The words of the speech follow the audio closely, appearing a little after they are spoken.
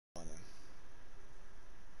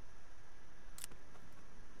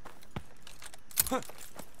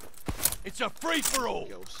It's a free-for-all.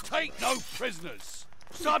 Take no prisoners.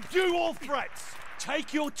 Subdue all threats.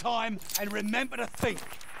 Take your time and remember to think.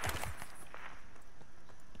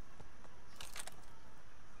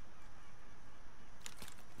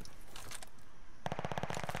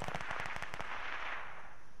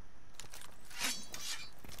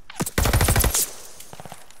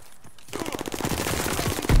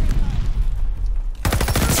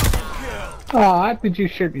 Oh, how did you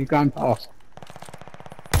shoot me going past?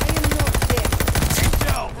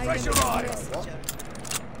 Intel, fresh eyes.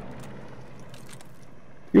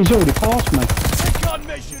 He was already past me. Recon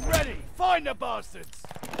mission ready. Find the bastards.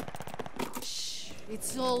 Shh,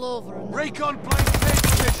 it's all over. Recon plane in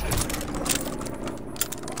position.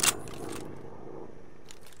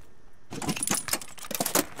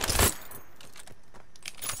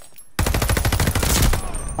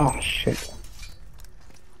 Oh shit.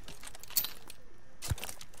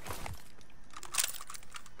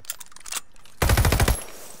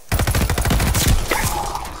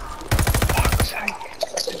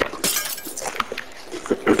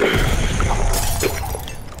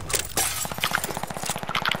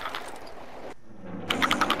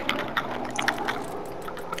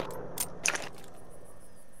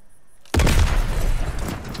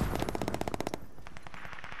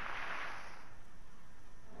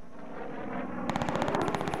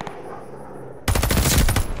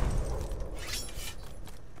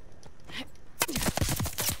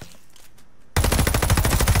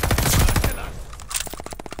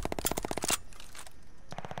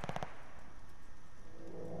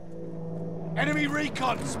 Enemy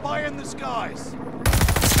recon, spy in the skies.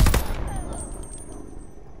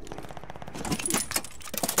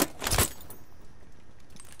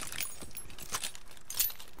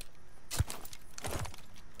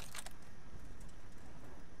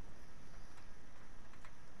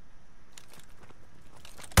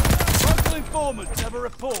 Local informants have a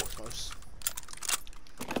report.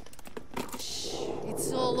 Shh,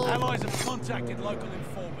 it's all over. Allies have contacted local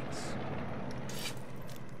informants.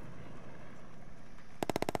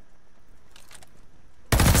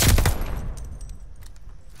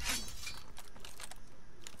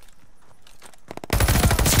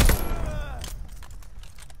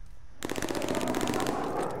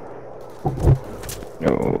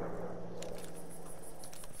 No.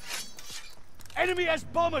 Enemy has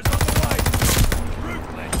bombers on the way!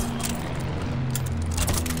 Ruthless!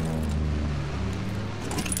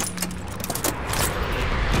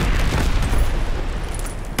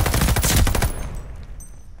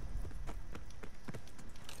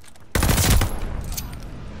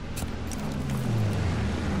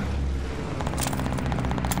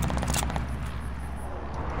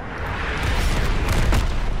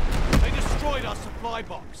 They destroyed our supply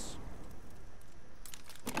box.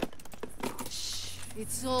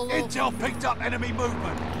 It's all over. Intel picked up enemy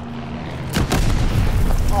movement.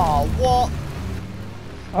 Oh, what?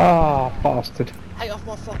 Ah, bastard. Hate off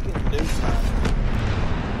my fucking nuke, man.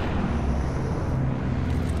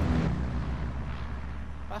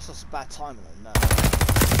 That's just bad timing on that.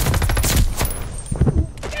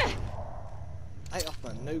 Hate off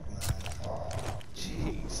my nuke, man.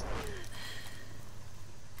 Jeez.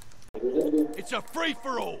 It's a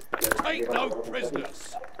free-for-all. Take no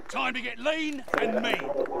prisoners. Time to get lean and mean.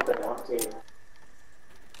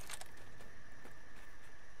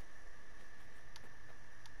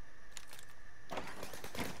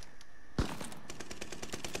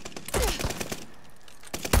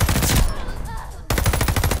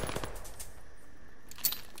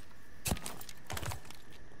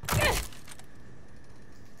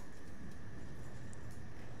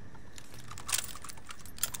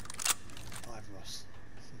 Ross.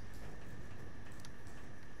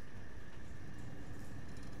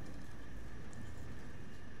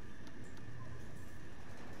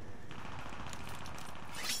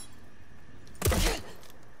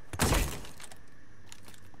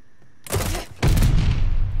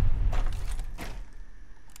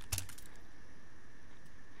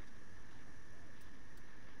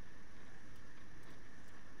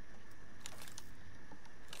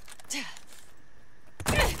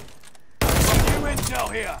 New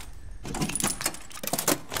intel here.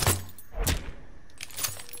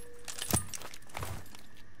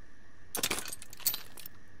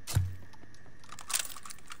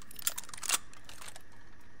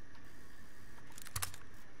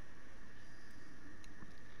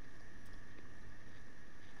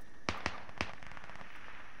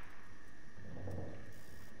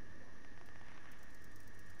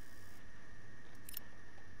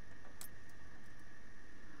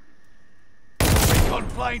 Recon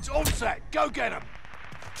planes all set. Go get them.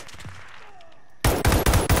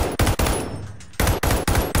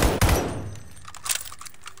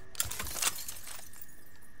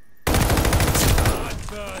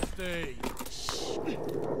 Bloodthirsty!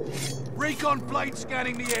 Recon plane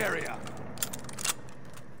scanning the area.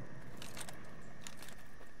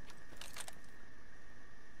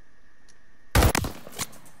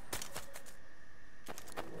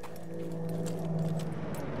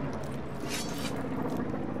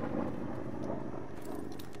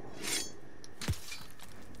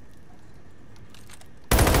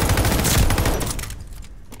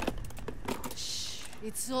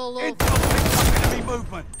 It's all over. Enemy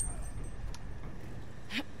movement.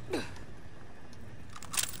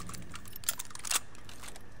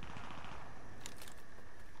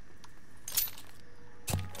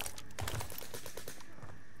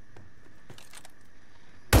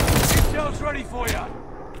 Intel's ready for you.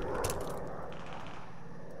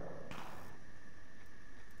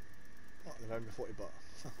 What, November 40 butt.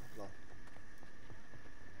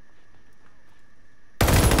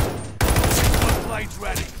 Plane's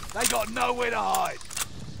ready. They got nowhere to hide.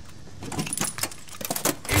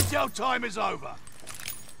 Intel time is over.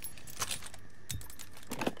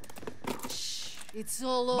 It's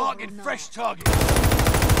all over. Marking now. fresh target.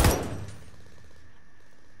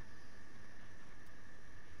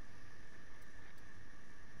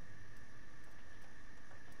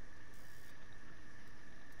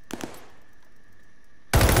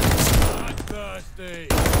 Bloodthirsty.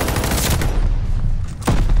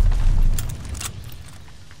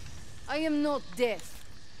 I am not death.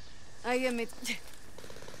 I am it.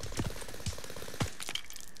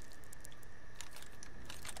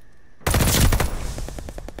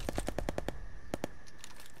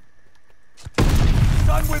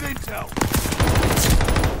 Done with intel.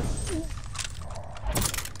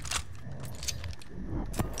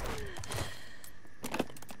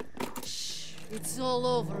 It's all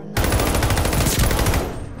over now.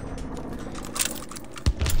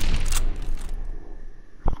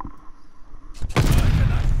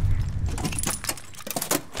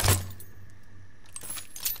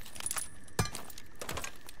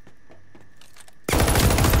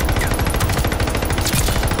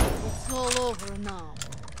 It's all over now.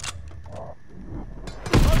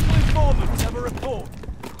 Local informants have a report.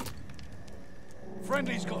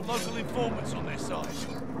 Friendly's got local informants on their side.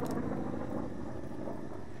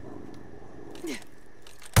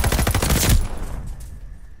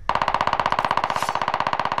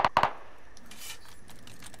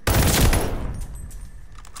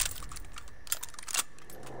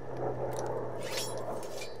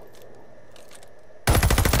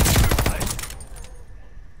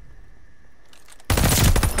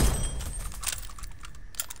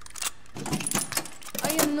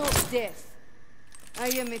 I am not death. I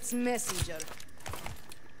am its messenger.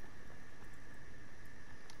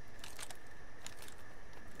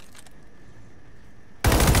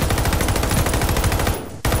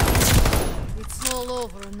 It's all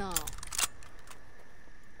over now.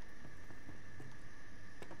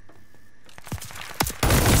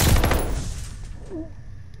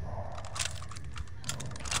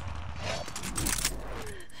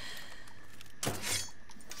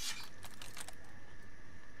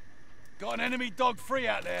 Got an enemy dog free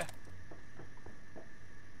out there.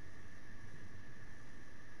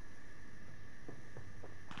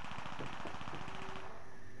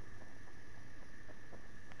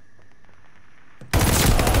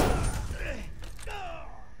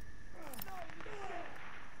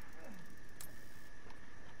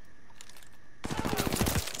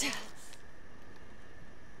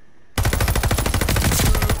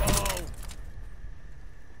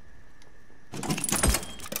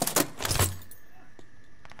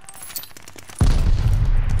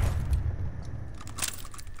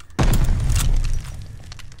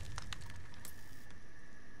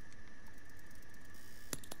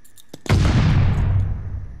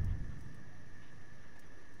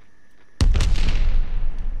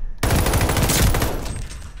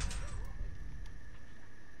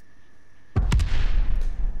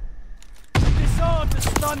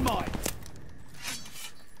 Stun mine.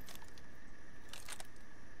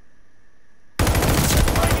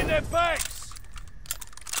 They're bringing their backs.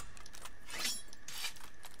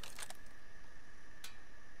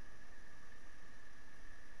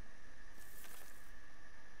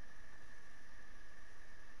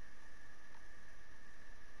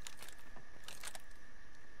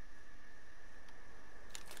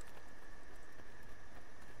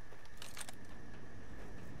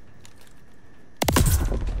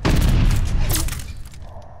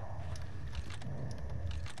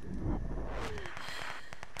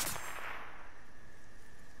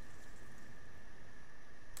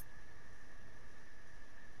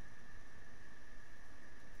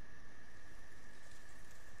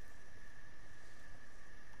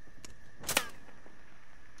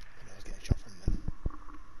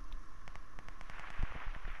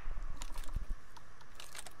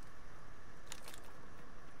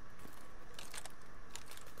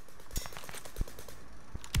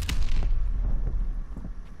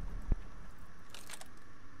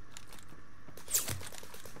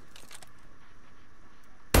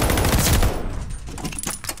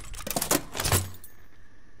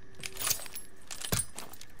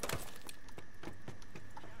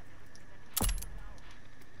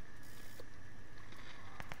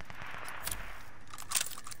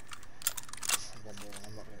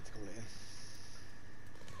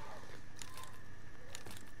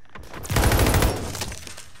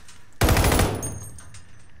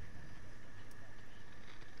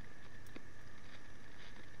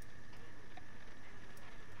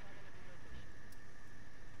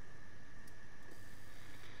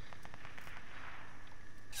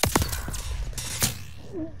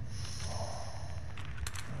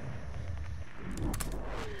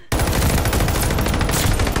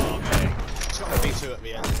 at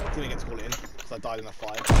the end. Didn't get to call it in because I died in a 5.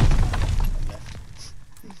 And left.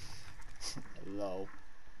 Lol.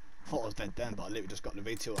 Thought I was dead then, but I literally just got the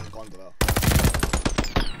V2 on Gondola.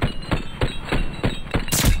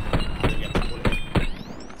 I didn't get to call it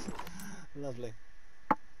in. Lovely.